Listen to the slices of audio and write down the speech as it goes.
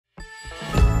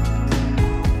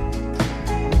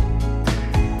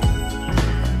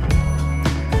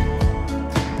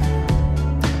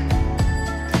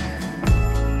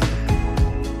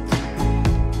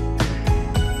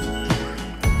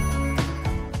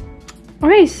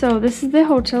Okay, so this is the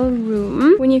hotel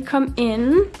room. When you come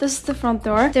in, this is the front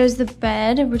door. There's the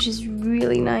bed, which is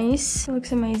really nice. It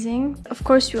looks amazing. Of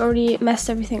course, we already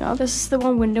messed everything up. This is the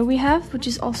one window we have, which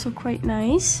is also quite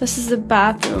nice. This is the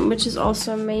bathroom, which is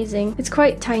also amazing. It's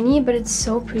quite tiny, but it's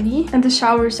so pretty. And the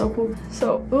shower is so cool.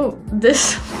 So, oh,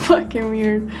 this is fucking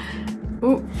weird.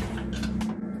 Oh.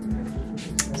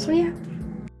 So yeah.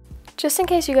 Just in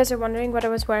case you guys are wondering what I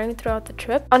was wearing throughout the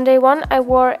trip, on day 1 I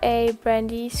wore a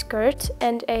brandy skirt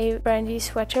and a brandy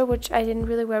sweater, which I didn't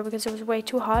really wear because it was way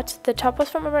too hot. The top was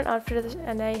from Urban Outfitters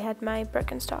and I had my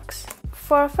Birkenstocks.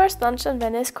 For our first lunch in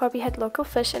Venice, Corby had local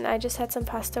fish and I just had some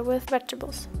pasta with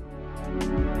vegetables.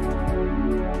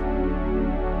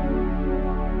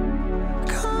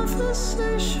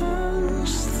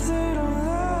 Conversations, they don't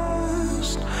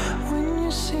last when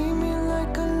you see me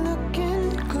like a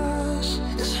looking glass.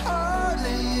 It's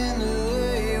hardly in the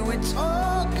way we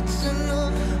talk, it's in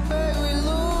the way we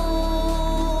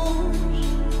lose.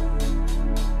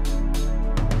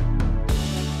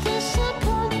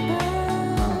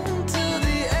 Disappointment till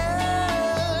the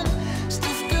end.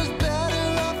 Stuff goes better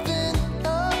off in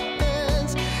our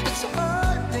hands. It's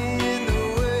hardly in the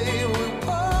way we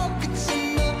walk, it's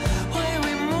in the way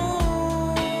we move.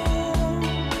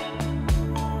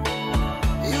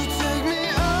 You take me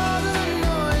out of the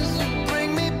noise, you bring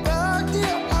me back to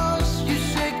your house. You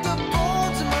shake the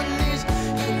bones in my knees,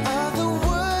 you are the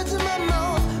words in my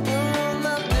mouth. We're on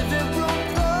that living room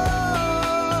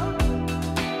floor.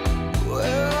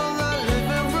 We're on that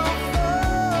living room floor.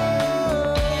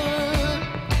 We don't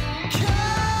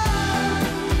care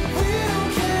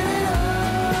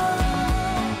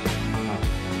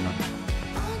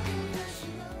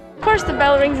Of course, the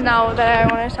bell rings now that I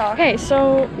want to talk. Okay,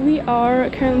 so we are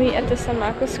currently at the San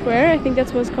Marco Square. I think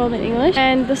that's what it's called in English.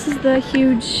 And this is the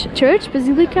huge church,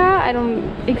 Basilica. I don't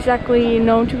exactly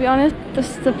know, to be honest.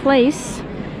 This is the place.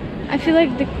 I feel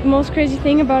like the most crazy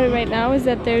thing about it right now is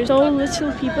that there's so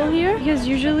little people here, because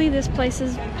usually this place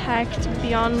is packed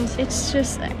beyond. It's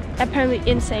just apparently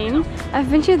insane. I've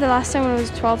been here the last time when I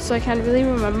was 12, so I can't really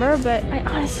remember, but I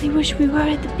honestly wish we were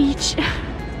at the beach.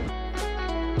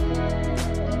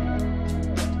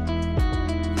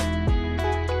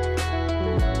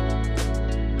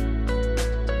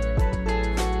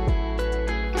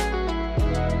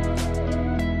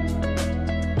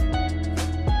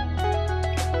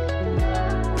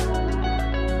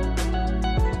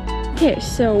 Okay,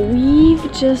 so we've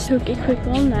just took a quick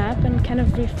little nap and kind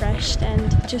of refreshed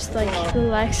and just like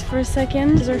relaxed for a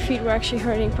second, because our feet were actually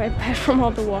hurting quite bad from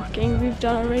all the walking we've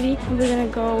done already. We're gonna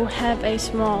go have a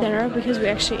small dinner because we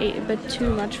actually ate a bit too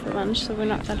much for lunch, so we're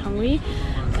not that hungry.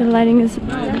 The lighting is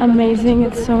amazing,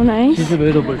 it's so nice.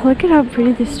 Look at how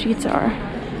pretty the streets are.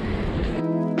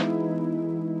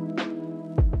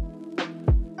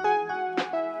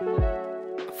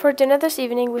 For dinner this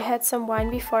evening we had some wine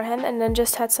beforehand and then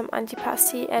just had some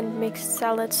antipasti and mixed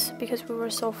salads because we were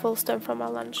so full still from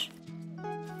our lunch.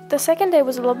 The second day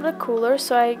was a little bit cooler,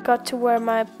 so I got to wear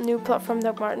my new platform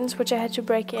Doc Martens, which I had to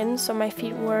break in, so my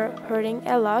feet were hurting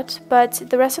a lot, but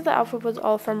the rest of the outfit was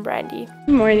all from Brandy.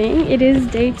 Good morning, it is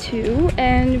day 2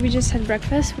 and we just had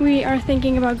breakfast. We are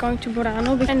thinking about going to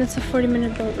Burano and it's a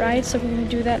 40-minute boat ride, so we're gonna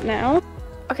do that now.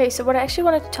 Okay, so what I actually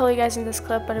wanted to tell you guys in this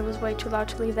clip, but it was way too loud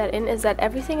to leave that in, is that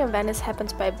everything in Venice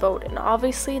happens by boat. And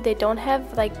obviously they don't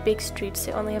have like big streets,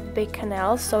 they only have big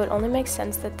canals, so it only makes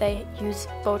sense that they use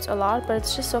boats a lot. But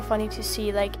it's just so funny to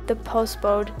see like the post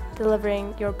boat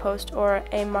delivering your post or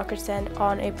a market stand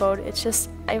on a boat. It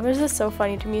was just so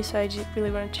funny to me, so I just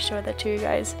really wanted to show that to you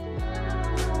guys.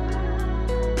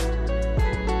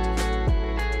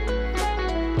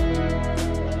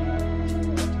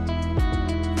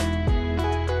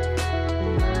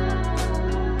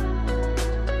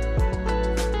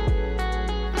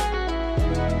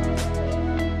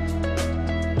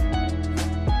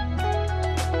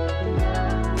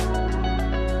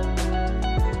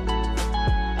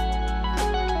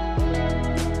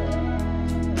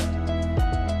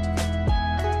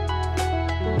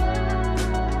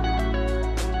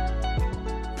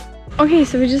 Okay,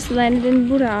 so we just landed in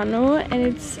Burano and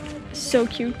it's so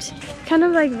cute. Kind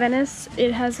of like Venice,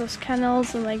 it has those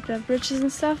canals and like the bridges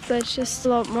and stuff, but it's just a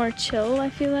lot more chill, I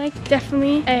feel like.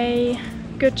 Definitely a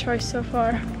good choice so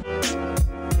far.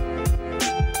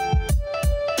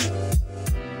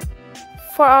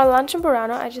 For our lunch in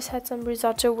Burano, I just had some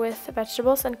risotto with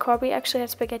vegetables, and Corby actually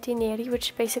had spaghetti neri,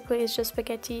 which basically is just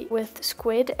spaghetti with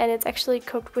squid, and it's actually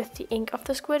cooked with the ink of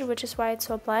the squid, which is why it's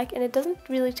so black, and it doesn't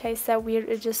really taste that weird,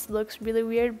 it just looks really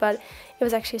weird, but it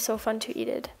was actually so fun to eat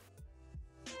it.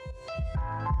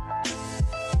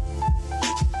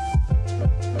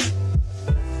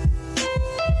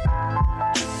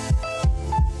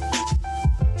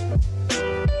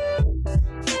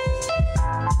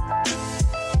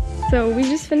 So we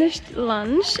just finished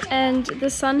lunch and the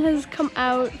sun has come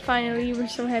out finally. We're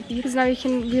so happy because now you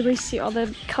can really see all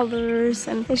the colors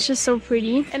and it's just so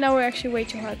pretty. And now we're actually way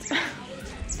too hot.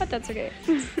 But that's okay.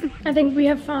 I think we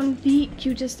have found the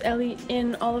cutest alley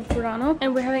in all of Burano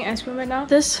and we're having ice cream right now.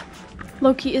 This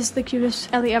low-key is the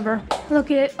cutest alley ever. Look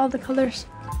at it, all the colors.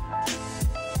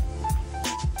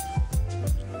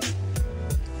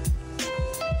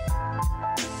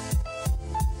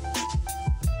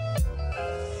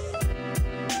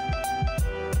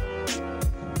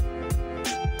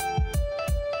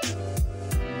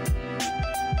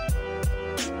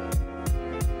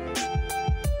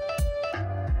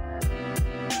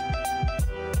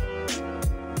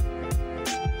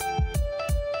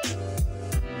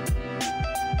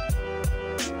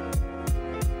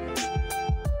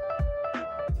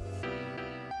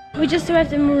 We just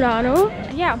arrived in Murano.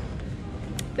 Yeah,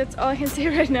 that's all I can say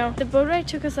right now. The boat ride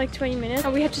took us like 20 minutes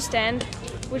and we had to stand,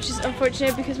 which is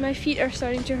unfortunate because my feet are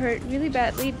starting to hurt really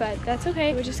badly, but that's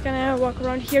okay. We're just gonna walk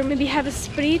around here, maybe have a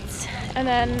spritz and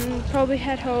then probably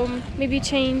head home, maybe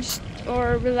change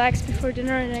or relax before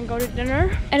dinner and then go to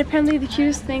dinner. And apparently the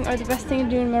cutest thing or the best thing to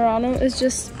do in Murano is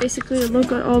just basically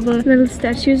look at all the little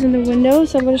statues in the window.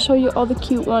 So I'm going to show you all the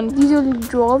cute ones. These are the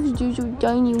dwarves, these are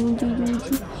tiny ones.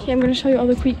 Yeah, I'm going to show you all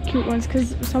the cute ones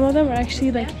because some of them are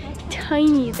actually like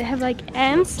tiny. They have like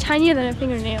ants, tinier than a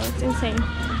fingernail. It's insane.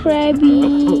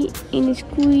 Crabby in a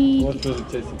squeak. What does it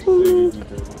taste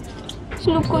like?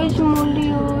 So quite small,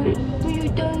 you're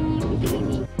tiny.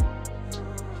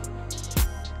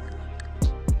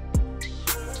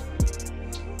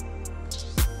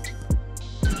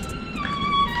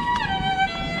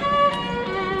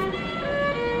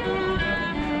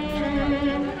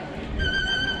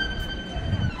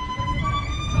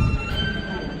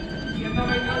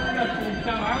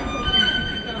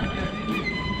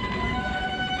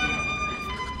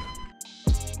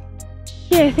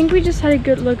 Yeah, I think we just had a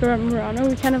good look around Murano.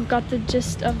 We kind of got the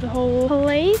gist of the whole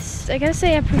place. I gotta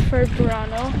say I prefer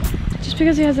Burano just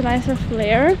because it has a nicer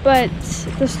flair, but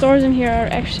the stores in here are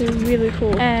actually really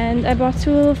cool. And I bought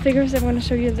 2 little figures I'm going to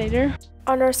show you later.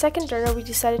 On our second dinner, we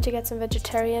decided to get some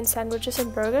vegetarian sandwiches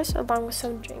and burgers along with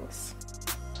some drinks.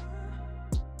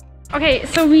 Okay,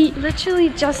 so we literally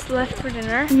just left for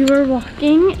dinner. We were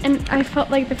walking and I felt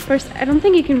like the first, I don't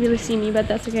think you can really see me, but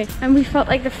that's okay. And we felt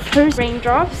like the first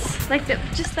raindrops, like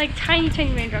just like tiny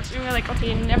raindrops. And we were like,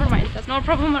 okay, never mind, that's not a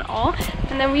problem at all.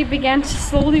 And then we began to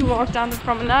slowly walk down the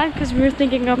promenade because we were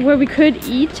thinking of where we could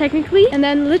eat technically. And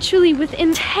then literally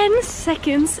within 10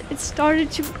 seconds, it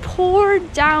started to pour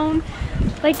down.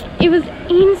 Like, it was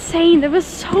insane. There was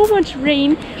so much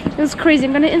rain. It was crazy.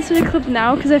 I'm gonna insert a clip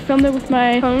now because I filmed it with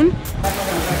my phone.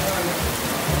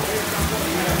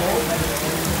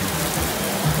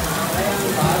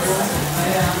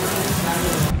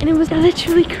 And it was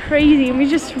literally crazy. And we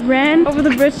just ran over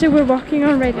the bridge that we're walking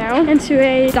on right now into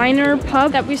a diner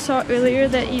pub that we saw earlier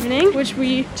that evening, which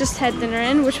we just had dinner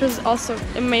in, which was also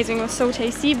amazing. It was so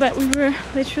tasty, but we were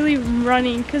literally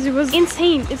running because it was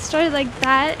insane. It started like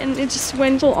that and it just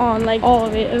went full on, like all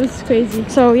of it. It was crazy.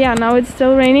 So yeah, now it's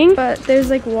still raining, but there's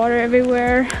like water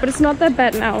everywhere. But it's not that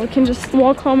bad now. We can just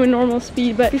walk home at normal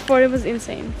speed, but before it was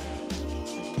insane.